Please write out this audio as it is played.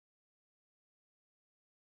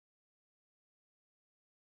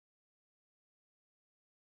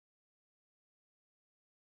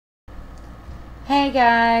Hey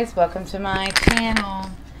guys, welcome to my channel.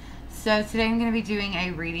 So today I'm going to be doing a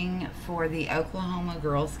reading for the Oklahoma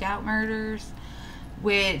Girl Scout murders,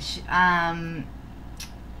 which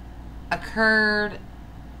occurred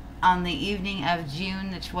on the evening of June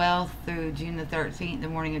the 12th through June the 13th, the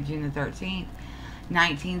morning of June the 13th,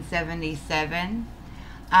 1977.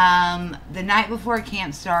 The night before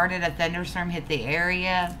camp started, a thunderstorm hit the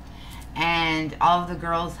area and all of the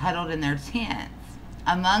girls huddled in their tents.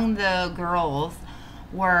 Among the girls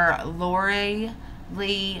were Lori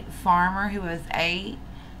Lee Farmer, who was 8,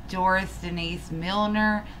 Doris Denise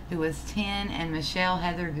Milner, who was 10, and Michelle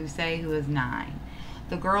Heather Gousset, who was 9.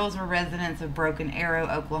 The girls were residents of Broken Arrow,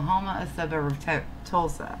 Oklahoma, a suburb of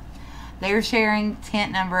Tulsa. They were sharing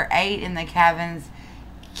tent number 8 in the cabin's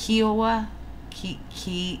Kiowa, I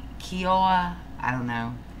don't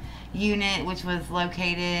know, unit, which was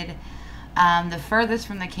located the furthest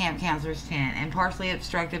from the camp counselor's tent and partially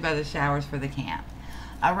obstructed by the showers for the camp.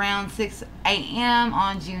 Around 6 a.m.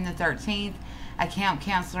 on June the 13th, a camp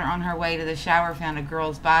counselor on her way to the shower found a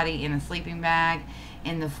girl's body in a sleeping bag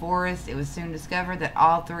in the forest. It was soon discovered that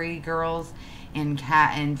all 3 girls in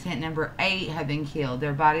tent number 8 had been killed.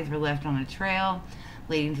 Their bodies were left on a trail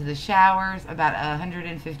leading to the showers about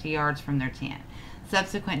 150 yards from their tent.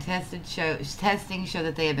 Subsequent testing showed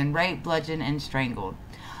that they had been raped, bludgeoned, and strangled.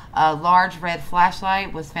 A large red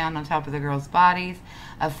flashlight was found on top of the girls' bodies.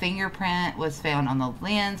 A fingerprint was found on the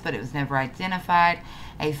lens, but it was never identified.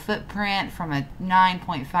 A footprint from a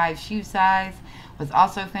 9.5 shoe size was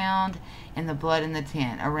also found in the blood in the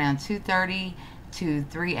tent. Around 2:30 to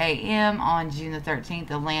 3 a.m. on June the 13th,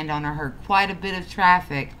 the landowner heard quite a bit of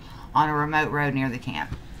traffic on a remote road near the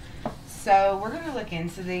camp. So we're going to look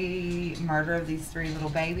into the murder of these 3 little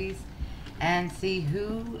babies and see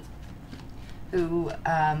who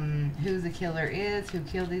the killer is, who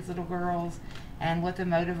killed these little girls, and what the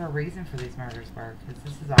motive or reason for these murders were, because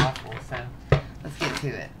this is awful. So let's get to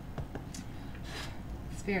it.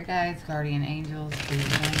 Spirit guides, guardian angels, please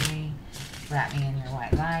join me. Wrap me in your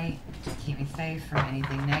white light. Keep me safe from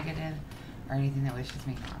anything negative or anything that wishes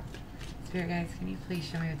me harm. Spirit guides, can you please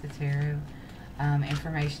show me with the tarot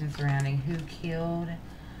information surrounding who killed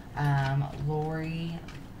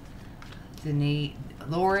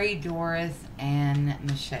Lori, Doris, and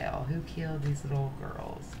Michelle? Who killed these little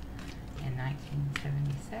girls in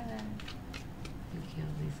 1977? Who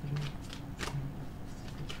killed these little girls?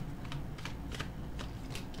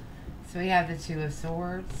 So we have the 2 of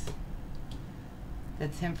Swords, the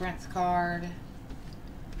Temperance card,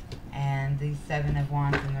 and the 7 of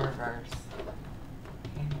Wands in the reverse.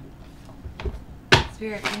 Okay.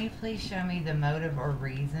 Spirit, can you please show me the motive or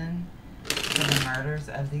reason for the murders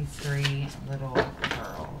of these 3 little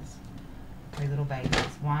girls, 3 little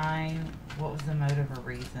babies? Why? What was the motive or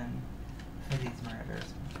reason for these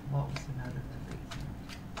murders? What was the motive or reason?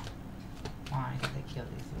 Why did they kill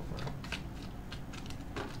these little girls?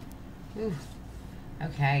 Oof.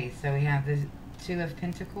 Okay, so we have the 2 of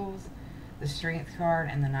Pentacles, the Strength card,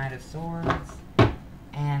 and the Knight of Swords.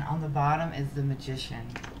 And on the bottom is the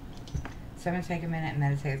Magician. So I'm going to take a minute and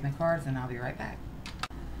meditate with my cards, and I'll be right back.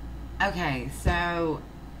 Okay, so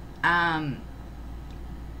the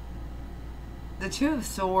 2 of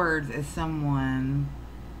Swords is someone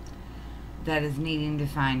that is needing to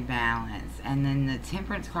find balance. And then the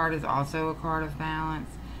Temperance card is also a card of balance.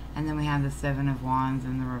 And then we have the 7 of Wands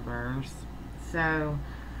in the reverse. So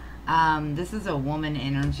this is a woman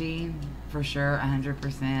energy for sure,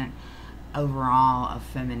 100% overall a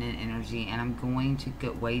feminine energy. And I'm going to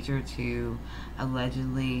wager to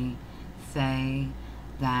allegedly say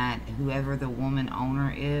that whoever the woman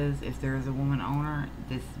owner is, if there is a woman owner,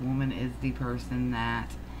 this woman is the person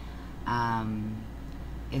that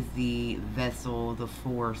is the vessel, the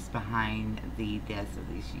force behind the deaths of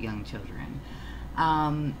these young children.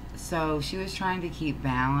 So she was trying to keep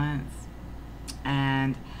balance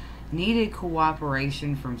and needed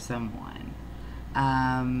cooperation from someone.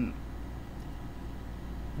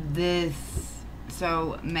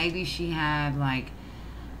 So maybe she had like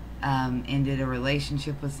ended a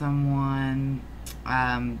relationship with someone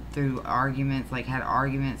through arguments, like had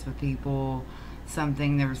arguments with people,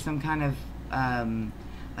 something. There was some kind of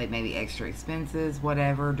like maybe extra expenses,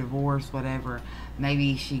 whatever, divorce, whatever.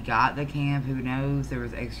 Maybe she got the camp, who knows? There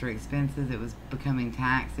was extra expenses, it was becoming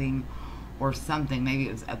taxing or something. Maybe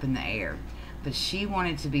it was up in the air. But she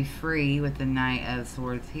wanted to be free with the Knight of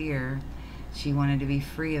Swords here. She wanted to be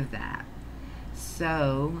free of that.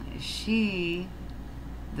 So she,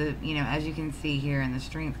 as you can see here in the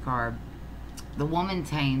Strength card, the woman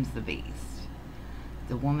tames the beast.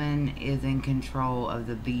 The woman is in control of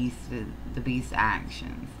the beast's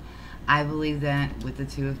actions. I believe that with the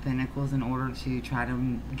Two of Pentacles, in order to try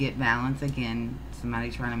to get balance again,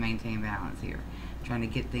 somebody trying to maintain balance here, trying to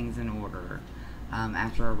get things in order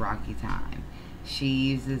after a rocky time. She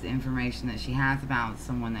uses information that she has about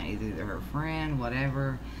someone that is either her friend,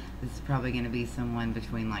 whatever. This is probably going to be someone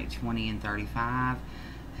between like 20 and 35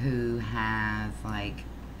 who has like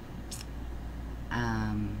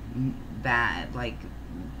bad, like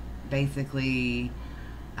basically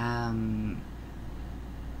the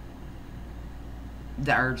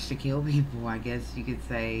urge to kill people, I guess you could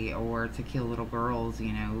say, or to kill little girls,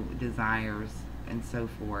 you know, desires and so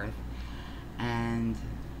forth. And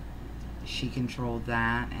she controlled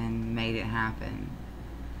that and made it happen.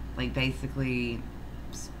 Like, basically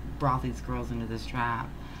brought these girls into this trap.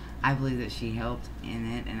 I believe that she helped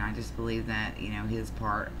in it, and I just believe that, you know, his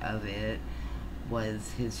part of it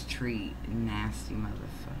was his treat. Nasty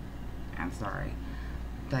motherfucker. I'm sorry.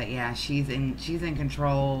 But yeah, she's in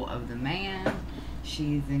control of the man.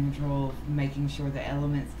 She's in control of making sure the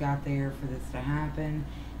elements got there for this to happen.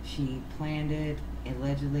 She planned it,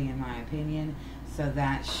 allegedly, in my opinion, so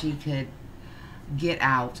that she could get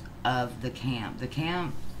out of the camp. The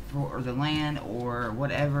camp, or the land, or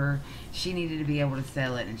whatever, she needed to be able to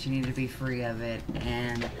sell it, and she needed to be free of it,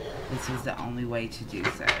 and this was the only way to do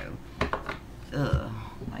so. Ugh.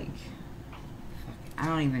 Like, I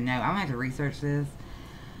don't even know. I'm gonna have to research this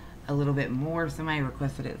a little bit more. Somebody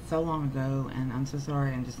requested it so long ago, and I'm so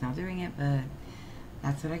sorry I'm just not doing it, but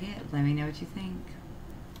that's what I get. Let me know what you think.